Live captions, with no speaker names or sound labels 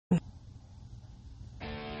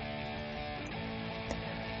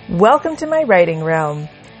Welcome to my writing realm.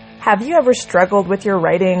 Have you ever struggled with your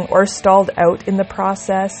writing or stalled out in the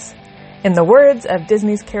process? In the words of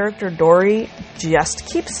Disney's character Dory, just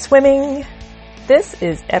keep swimming. This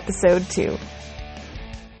is episode 2.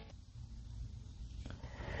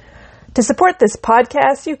 To support this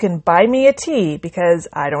podcast, you can buy me a tea because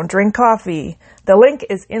I don't drink coffee. The link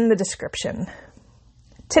is in the description.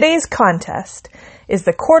 Today's contest is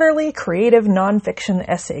the Quarterly Creative Nonfiction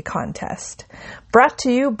Essay Contest, brought to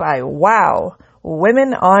you by WoW,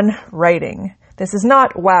 Women on Writing. This is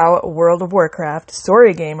not WoW, World of Warcraft.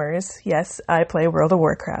 Sorry, gamers. Yes, I play World of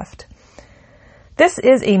Warcraft. This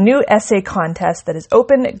is a new essay contest that is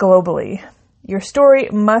open globally. Your story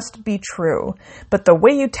must be true, but the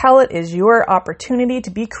way you tell it is your opportunity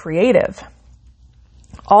to be creative.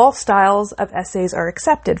 All styles of essays are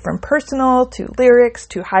accepted, from personal to lyrics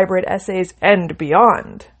to hybrid essays and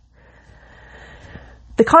beyond.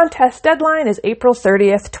 The contest deadline is April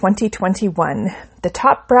 30th, 2021. The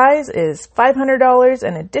top prize is $500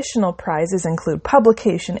 and additional prizes include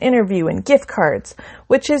publication, interview, and gift cards,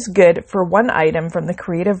 which is good for one item from the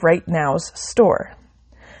Creative Right Now's store.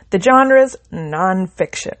 The genre's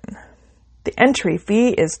nonfiction. The entry fee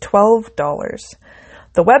is $12.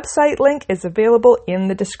 The website link is available in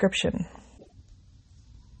the description.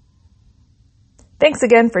 Thanks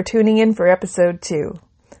again for tuning in for episode 2.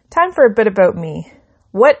 Time for a bit about me.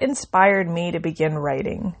 What inspired me to begin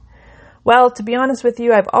writing? Well, to be honest with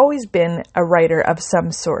you, I've always been a writer of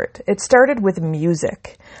some sort. It started with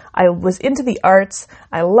music. I was into the arts.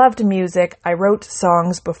 I loved music. I wrote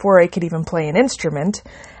songs before I could even play an instrument.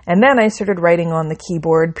 And then I started writing on the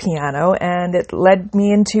keyboard, piano, and it led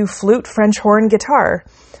me into flute, French horn, guitar.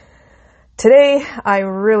 Today, I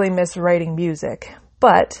really miss writing music,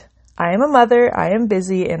 but I am a mother, I am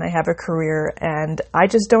busy, and I have a career, and I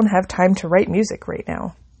just don't have time to write music right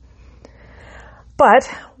now. But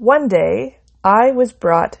one day, I was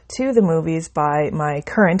brought to the movies by my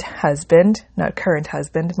husband,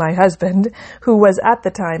 who was at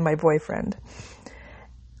the time my boyfriend.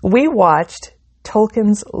 We watched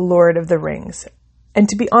Tolkien's Lord of the Rings. And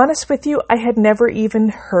to be honest with you, I had never even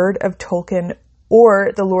heard of Tolkien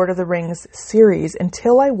or the Lord of the Rings series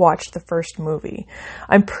until I watched the first movie.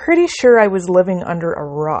 I'm pretty sure I was living under a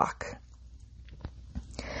rock.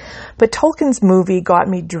 But Tolkien's movie got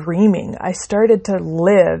me dreaming. I started to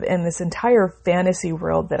live in this entire fantasy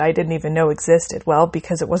world that I didn't even know existed. Well,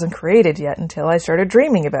 because it wasn't created yet until I started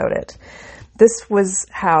dreaming about it. This was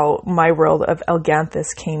how my world of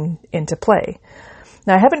Alganthis came into play.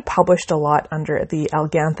 Now, I haven't published a lot under the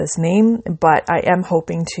Alganthis name, but I am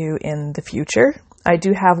hoping to in the future. I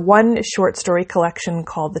do have one short story collection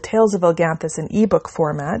called The Tales of Alganthis in ebook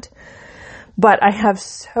format, but I have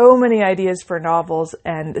so many ideas for novels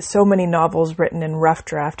and so many novels written in rough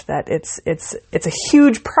draft that it's a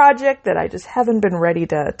huge project that I just haven't been ready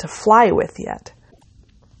to fly with yet.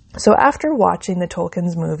 So after watching the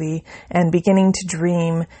Tolkien's movie and beginning to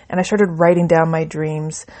dream, and I started writing down my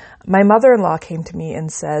dreams, my mother-in-law came to me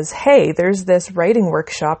and says, "Hey, there's this writing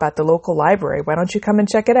workshop at the local library. Why don't you come and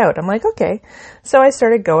check it out?" I'm like, okay. So I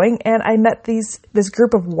started going, and I met this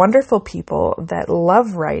group of wonderful people that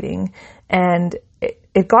love writing, and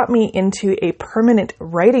it got me into a permanent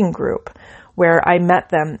writing group where I met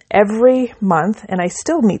them every month, and I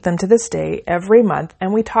still meet them to this day every month,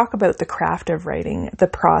 and we talk about the craft of writing, the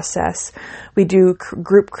process. We do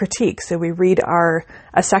group critique, so we read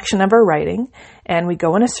a section of our writing, and we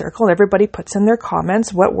go in a circle, and everybody puts in their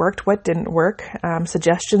comments, what worked, what didn't work,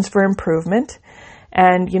 suggestions for improvement,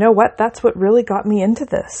 and you know what? That's what really got me into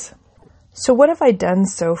this. So what have I done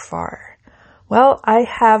so far? Well, I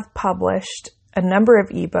have published a number of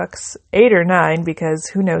ebooks, 8 or 9, because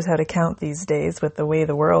who knows how to count these days with the way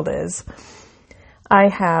the world is. I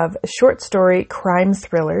have short story crime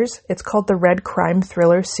thrillers. It's called the Red Crime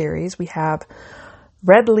Thriller series. We have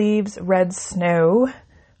Red Leaves, Red Snow,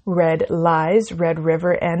 Red Lies, Red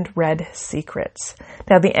River, and Red Secrets.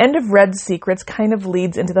 Now, the end of Red Secrets kind of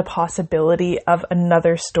leads into the possibility of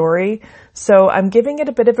another story, so I'm giving it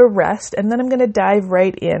a bit of a rest, and then I'm going to dive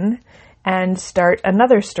right in and start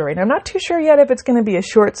another story. And I'm not too sure yet if it's going to be a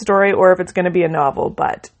short story or if it's going to be a novel,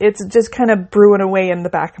 but it's just kind of brewing away in the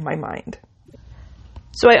back of my mind.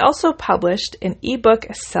 So I also published an ebook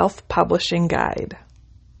self-publishing guide.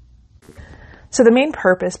 So the main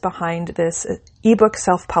purpose behind this ebook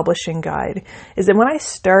self-publishing guide is that when I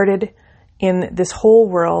started in this whole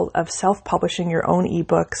world of self-publishing your own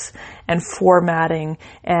ebooks and formatting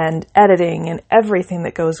and editing and everything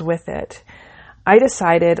that goes with it, I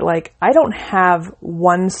decided, I don't have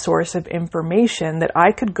one source of information that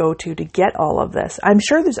I could go to get all of this. I'm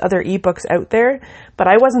sure there's other ebooks out there, but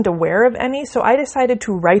I wasn't aware of any, so I decided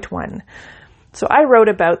to write one. So I wrote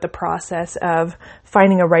about the process of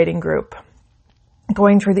finding a writing group,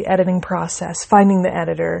 going through the editing process, finding the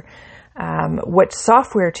editor, what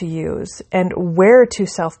software to use, and where to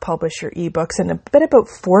self-publish your ebooks, and a bit about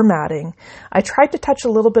formatting. I tried to touch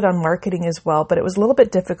a little bit on marketing as well, but it was a little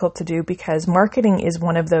bit difficult to do because marketing is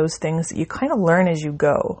one of those things that you kind of learn as you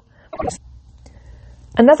go.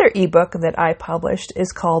 Another ebook that I published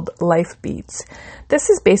is called Life Beats. This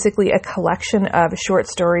is basically a collection of short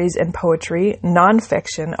stories and poetry,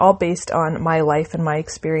 nonfiction, all based on my life and my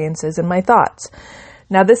experiences and my thoughts.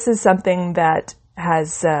 Now, this is something that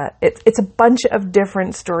has, it's a bunch of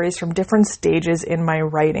different stories from different stages in my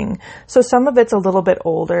writing. So some of it's a little bit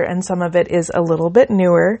older and some of it is a little bit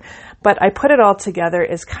newer, but I put it all together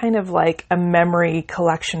as kind of like a memory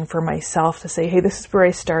collection for myself to say, hey, this is where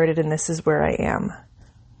I started and this is where I am.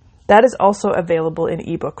 That is also available in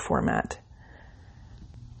ebook format.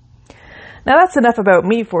 Now that's enough about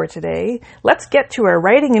me for today. Let's get to our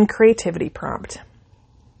writing and creativity prompt.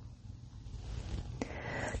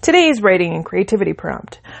 Today's writing and creativity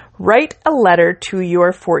prompt. Write a letter to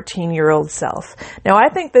your 14-year-old self. Now, I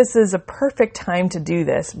think this is a perfect time to do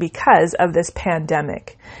this because of this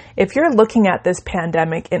pandemic. If you're looking at this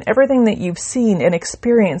pandemic and everything that you've seen and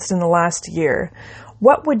experienced in the last year,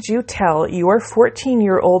 what would you tell your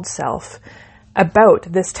 14-year-old self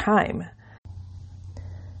about this time?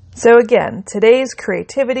 So again, today's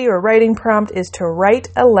creativity or writing prompt is to write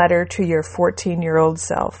a letter to your 14-year-old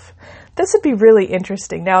self. This would be really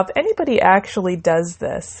interesting. Now, if anybody actually does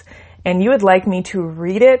this and you would like me to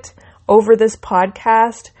read it over this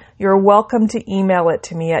podcast, you're welcome to email it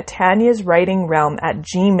to me at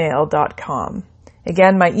tanyaswritingrealm@gmail.com.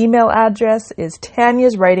 Again, my email address is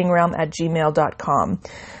tanyaswritingrealm@gmail.com.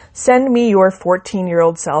 Send me your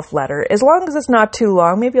 14-year-old self letter, as long as it's not too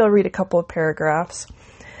long. Maybe I'll read a couple of paragraphs.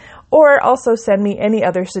 Or also send me any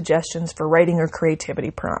other suggestions for writing or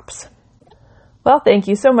creativity prompts. Well, thank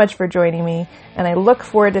you so much for joining me, and I look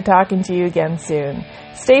forward to talking to you again soon.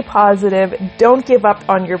 Stay positive, don't give up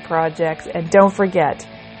on your projects, and don't forget,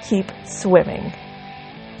 keep swimming.